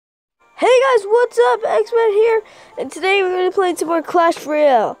Hey guys, what's up? X-Men here, and today we're going to be playing some more Clash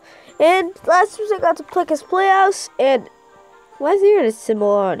Royale. And last week I got to pick his playhouse, and why is the internet symbol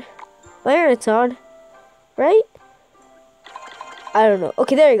on? My internet's on, right? I don't know.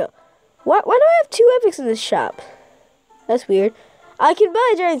 Okay, there you go. Why do I have two epics in this shop? That's weird. I can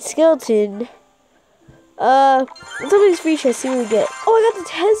buy a giant skeleton. Let's open these free chests, see what we get. Oh, I got the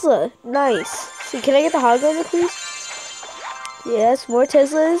Tesla. Nice. So can I get the hog rider, please? Yes, more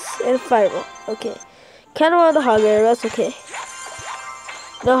Teslas and a fireball. Okay. Kind of want the hog rider, that's okay.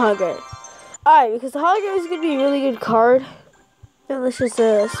 No hog rider. Alright, because the hog rider is going to be a really good card. And let's just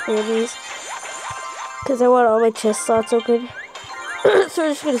spam these. Because I want all my chest slots open. So we're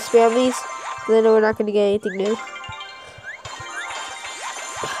just going to spam these. Because I know we're not going to get anything new.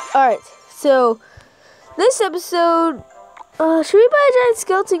 Alright, so this episode, should we buy a giant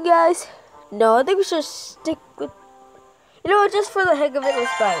skeleton, guys? No, I think we should stick with, you know what, just for the heck of it,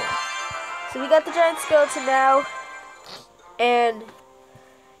 let's buy one. So we got the giant skeleton now, and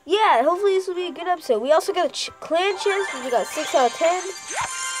yeah, hopefully this will be a good episode. We also got a clan chest, we got 6 out of 10.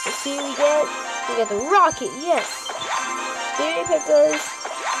 Let's see what we get. We got the rocket, yes. Baby pickles,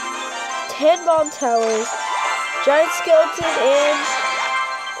 10 bomb towers, giant skeleton, and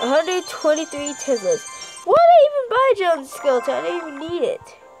 123 Teslas. Why did I even buy a giant skeleton? I didn't even need it.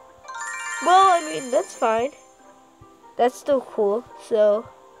 Well, I mean, that's fine. That's still cool. So,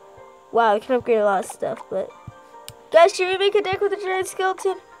 wow, I can upgrade a lot of stuff. But, guys, should we make a deck with a giant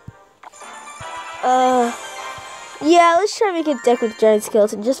skeleton? Yeah, let's try to make a deck with a giant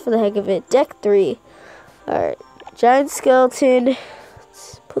skeleton just for the heck of it. Deck 3. Alright, giant skeleton.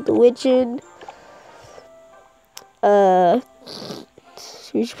 Let's put the witch in.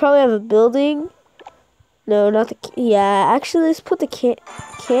 We should probably have a building. No, not the... Yeah, actually, let's put the cannon.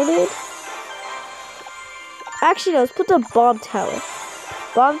 Actually, no, let's put the bomb tower.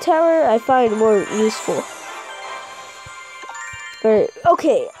 Bomb tower, I find more useful. Alright,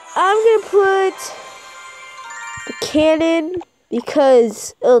 okay. I'm going to put the cannon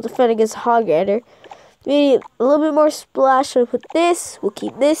because it'll defend against Hog Rider. We need a little bit more splash, so we'll put this. We'll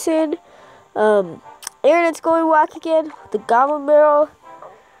keep this in. Internet's going whack again. The Goblin Barrel.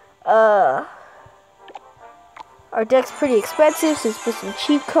 Our deck's pretty expensive, so let's put some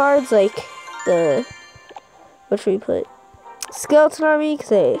cheap cards like the, what should we put? Skeleton Army,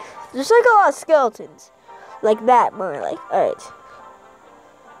 because there's like a lot of skeletons. Like that, more like. Alright.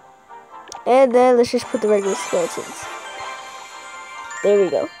 And then let's just put the regular skeletons. There we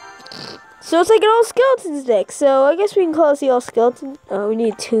go. So it's like an all skeletons deck, so I guess we can call this the all skeleton. Oh, we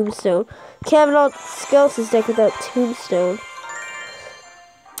need Tombstone. Can't have an all skeletons deck without Tombstone.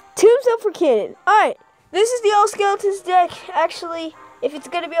 Tombstone for cannon. Alright. This is the all skeletons deck. Actually, if it's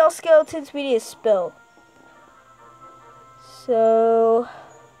gonna be all skeletons, we need a spell. So,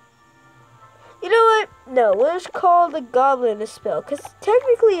 you know what? No, we'll just call the goblin a spell, because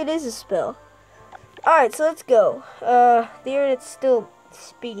technically it is a spell. Alright, so let's go. The internet's still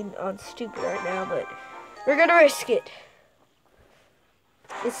speaking on stupid right now, but we're gonna risk it.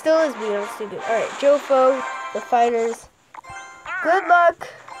 It still is being on stupid. Alright, Jofo, the fighters. Good luck.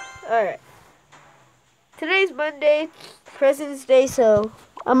 Alright. Today's Monday, President's Day, so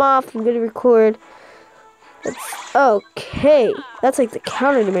I'm off. I'm gonna record. Okay. That's like the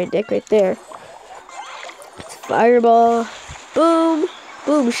counter to my deck right there. It's fireball. Boom.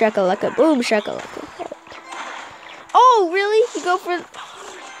 Boom shakalaka. Boom shakalaka. Oh, really? You go for...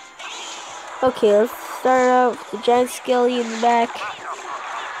 Okay, let's start out with the giant skelly in the back.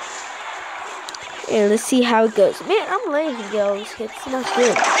 And let's see how it goes. Man, I'm lagging, yo. It's not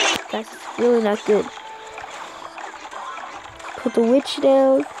good. That's really not good. Put the witch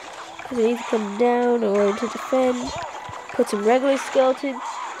down, because it needs to come down in order to defend. Put some regular skeleton,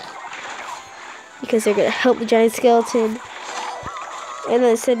 because they're going to help the giant skeleton. And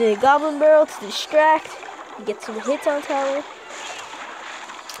then send in a goblin barrel to distract and get some hits on tower.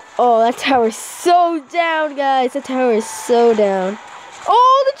 Oh, that tower's so down, guys. That tower is so down.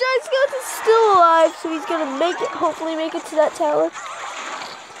 Oh, the giant skeleton's still alive, so he's going to make it, hopefully make it to that tower.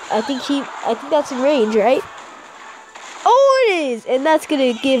 I think that's in range, right? Oh, it is! And that's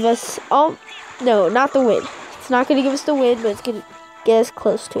going to give us... no, not the win. It's not going to give us the win, but it's going to get us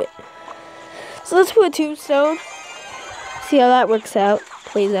close to it. So let's put a tombstone. See how that works out.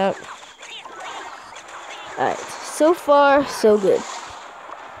 Plays out. Alright. So far, so good.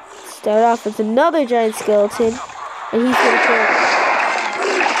 Start off with another giant skeleton. And he's going to kill it.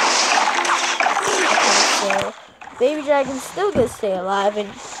 Okay, so Baby Dragon's still going to stay alive and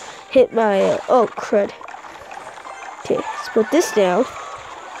hit my... oh, crud. Okay, let's put this down.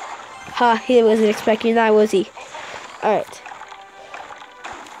 Ha, he wasn't expecting that, was he? Alright.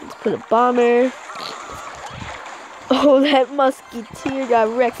 Let's Put a bomber. Oh, that musketeer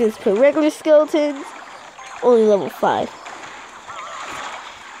got wrecked. Let's put regular skeletons. Only level 5.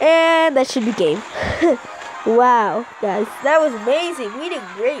 And that should be game. Wow, guys, that was amazing. We did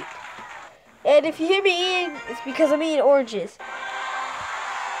great. And if you hear me eating, it's because I'm eating oranges.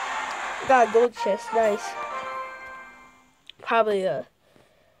 Got a gold chest, nice. Probably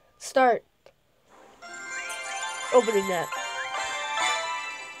start opening that.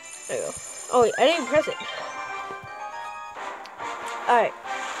 There you go. Oh wait, I didn't even press it. Alright.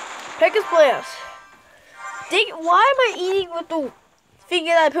 Pekka's Playhouse. Dang it, why am I eating with the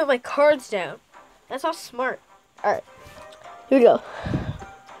finger that I put my cards down? That's not smart. Alright. Here we go.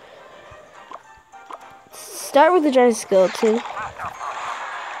 Start with the giant skeleton.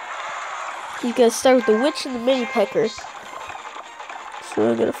 You gotta start with the witch and the mini pecker. So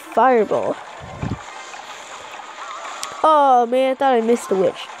I'm gonna fireball. Oh man, I thought I missed the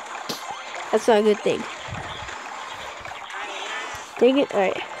witch. That's not a good thing. Dang it,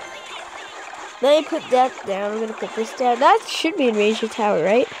 alright. Now you put that down, I'm gonna put this down. That should be in range of the tower,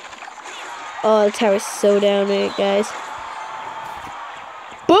 right? Oh, the tower's so down there, guys.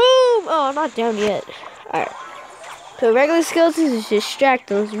 Boom! Oh, I'm not down yet. Alright. So regular skeletons to distract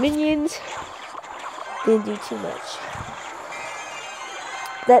those minions. Didn't do too much.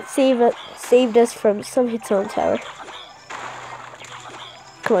 That saved us from some hits on the tower.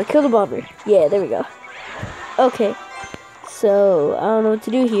 Come on, kill the bomber. Yeah, there we go. Okay. So, I don't know what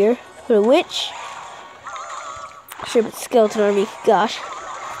to do here. Put a witch. Should put skeleton army. Gosh.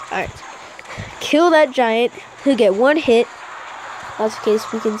 Alright. Kill that giant. He'll get 1 hit. That's the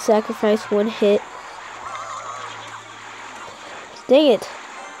case. We can sacrifice 1 hit. Dang it.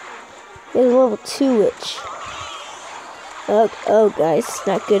 There's a level 2 witch. Oh, guys.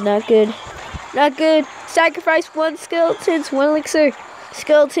 Not good, not good. Not good. Sacrifice 1 skeletons. 1 elixir.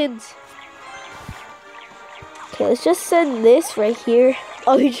 Skeletons. Okay, let's just send this right here.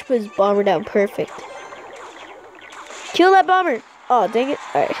 Oh, he just put his bomber down. Perfect. Kill that bomber. Oh, dang it.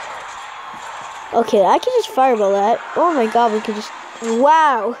 Alright. Okay, I can just fireball that. Oh my god, we can just...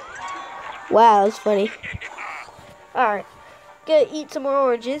 Wow. Wow, that's funny. Alright. Gonna eat some more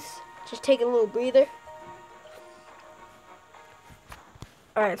oranges. Just take a little breather.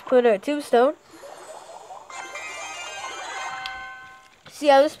 Alright, let's put a tombstone. See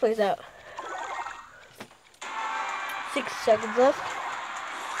how this plays out. 6 seconds left.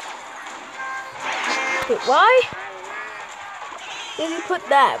 Wait, why? Did he put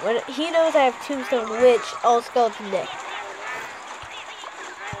that? When he knows I have tombstone, witch, all skeleton deck.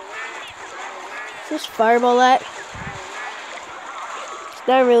 Just fireball that. Is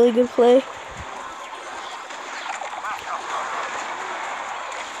that a really good play?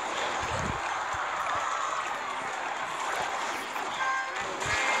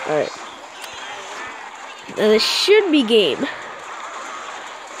 Alright. Now this should be game.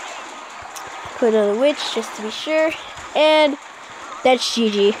 Put another witch just to be sure. And that's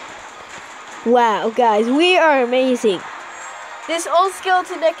GG. Wow, guys, we are amazing. This old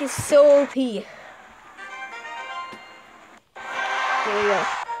skeleton deck is so OP. Here we go.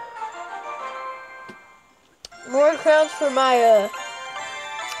 More crowns for my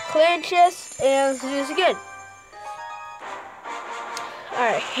clan chest, and let's do this again.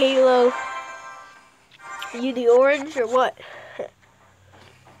 Alright, Halo. You the orange or what?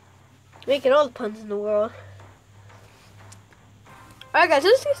 Making all the puns in the world. Alright guys,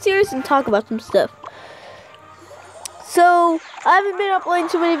 let's get serious and talk about some stuff. So, I haven't been uploading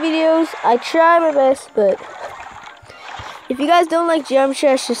too many videos. I try my best, but if you guys don't like Jump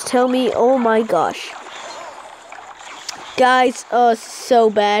Trash, just tell me. Oh my gosh. Guys, oh, it's so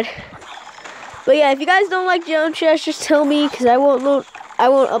bad. But yeah, if you guys don't like Jump Trash, just tell me, because I won't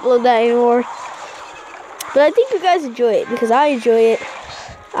upload that anymore. But I think you guys enjoy it, because I enjoy it.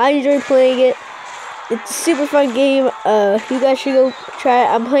 I enjoy playing it. It's a super fun game. You guys should go try it.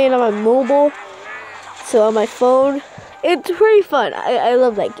 I'm playing on my mobile, so on my phone. It's pretty fun. I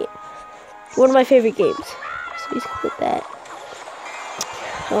love that game. One of my favorite games. So let's put that.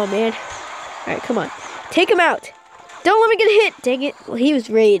 Oh man. Alright, come on. Take him out. Don't let me get hit. Dang it. Well, he was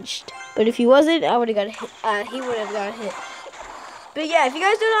raged. But if he wasn't, I would have got a hit. He would have got a hit. But yeah, if you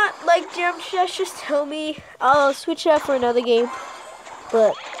guys do not like Jump Trash, just tell me. I'll switch out for another game.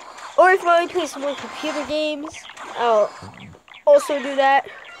 But, or if you want to play some more computer games, I'll also do that.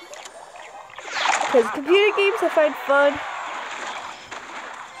 Because computer games I find fun.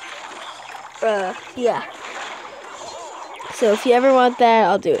 Yeah. So if you ever want that,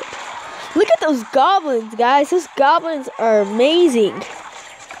 I'll do it. Look at those goblins, guys. Those goblins are amazing.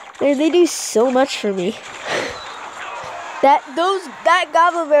 They do so much for me. That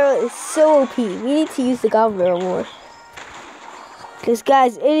goblin barrel is so OP. We need to use the goblin barrel more. Because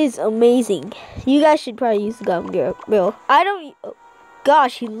guys, it is amazing. You guys should probably use the goblin barrel. I don't. Oh,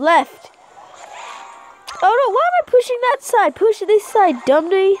 gosh, he left. Oh no! Why am I pushing that side? Push this side,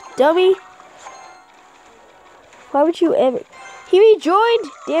 dummy. Why would you ever? He rejoined.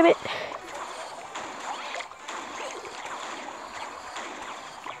 Damn it.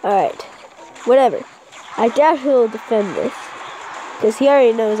 All right. Whatever. I doubt he'll defend this. Because he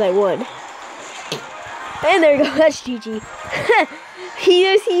already knows I won. And there we go. That's GG.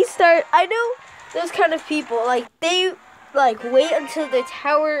 I know those kind of people. Like, they, like, wait until the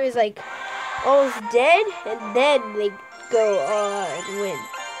tower is, like, almost dead. And then they go and win.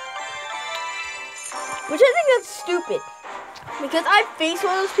 Which I think that's stupid. Because I faced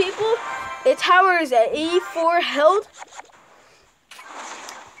one of those people. The tower is at 84 health.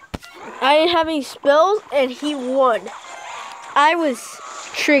 I didn't have any spells, and he won. I was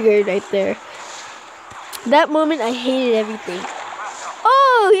triggered right there. That moment, I hated everything.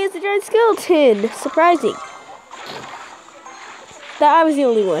 Oh, he has a giant skeleton. Surprising. That I was the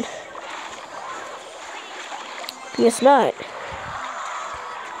only one. Guess not.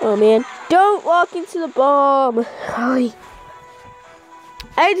 Oh, man. Don't walk into the bomb. I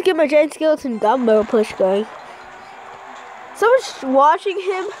had to get my giant skeleton gumbo push going. Someone's watching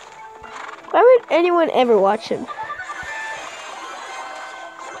him. Why would anyone ever watch him?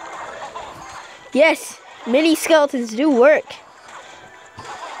 Yes, mini skeletons do work.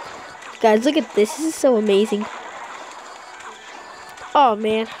 Guys, look at this. This is so amazing. Oh,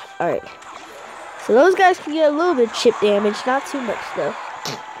 man. Alright. So those guys can get a little bit of chip damage. Not too much, though.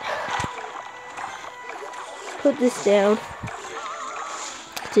 Put this down.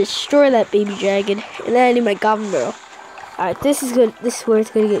 Destroy that baby dragon. And then I need my goblin barrel. Alright, this is good. This is where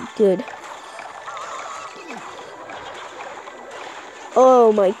it's going to get good.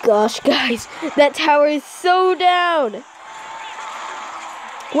 Oh my gosh, guys. That tower is so down.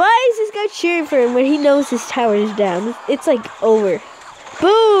 Why is this guy cheering for him when he knows his tower is down? It's like over.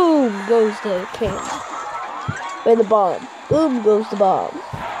 Boom goes the cannon. Or the bomb. Boom goes the bomb.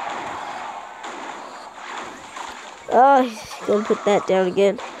 Oh, he's gonna put that down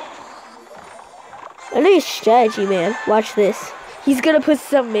again. I know his strategy, man. Watch this. He's gonna put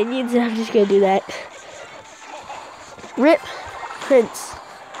some minions and I'm just gonna do that. Rip Prince.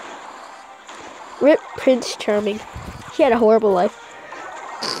 Rip Prince Charming. He had a horrible life.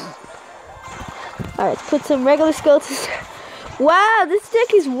 Alright, let's put some regular skeletons. Wow, this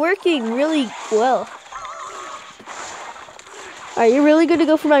deck is working really well. Alright, you're really gonna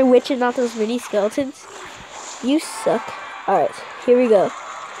go for my witch and not those mini skeletons? You suck. Alright, here we go.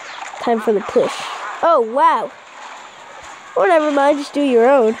 Time for the push. Oh, wow. Oh, never mind, just do your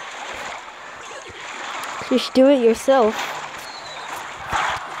own. Just do it yourself.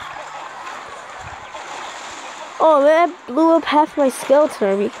 Oh, man, that blew up half my skeleton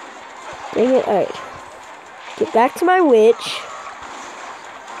army. Dang it, alright. Get back to my witch.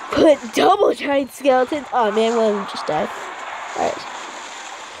 Put double giant skeletons. Oh, man, one of them just died. Alright.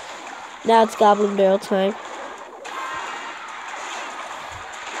 Now it's goblin barrel time.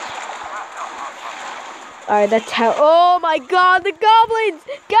 Alright, that's how. Oh my god, the goblins!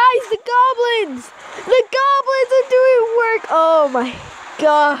 Guys, the goblins! The goblins are doing work! Oh my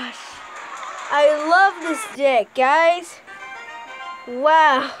gosh. I love this deck, guys.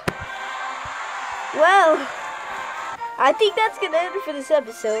 Wow. Well, I think that's going to end it for this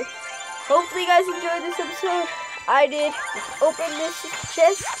episode. Hopefully you guys enjoyed this episode. I did. Let's open this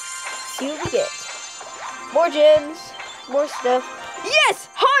chest. See what we get. More gems. More stuff. Yes!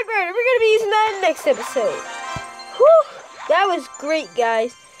 Hog Rider! We're going to be using that in the next episode. Whew! That was great,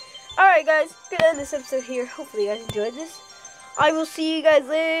 guys. Alright, guys. I'm going to end this episode here. Hopefully you guys enjoyed this. I will see you guys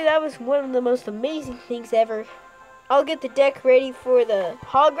later. That was one of the most amazing things ever. I'll get the deck ready for the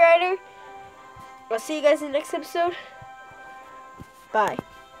Hog Rider. I'll see you guys in the next episode. Bye.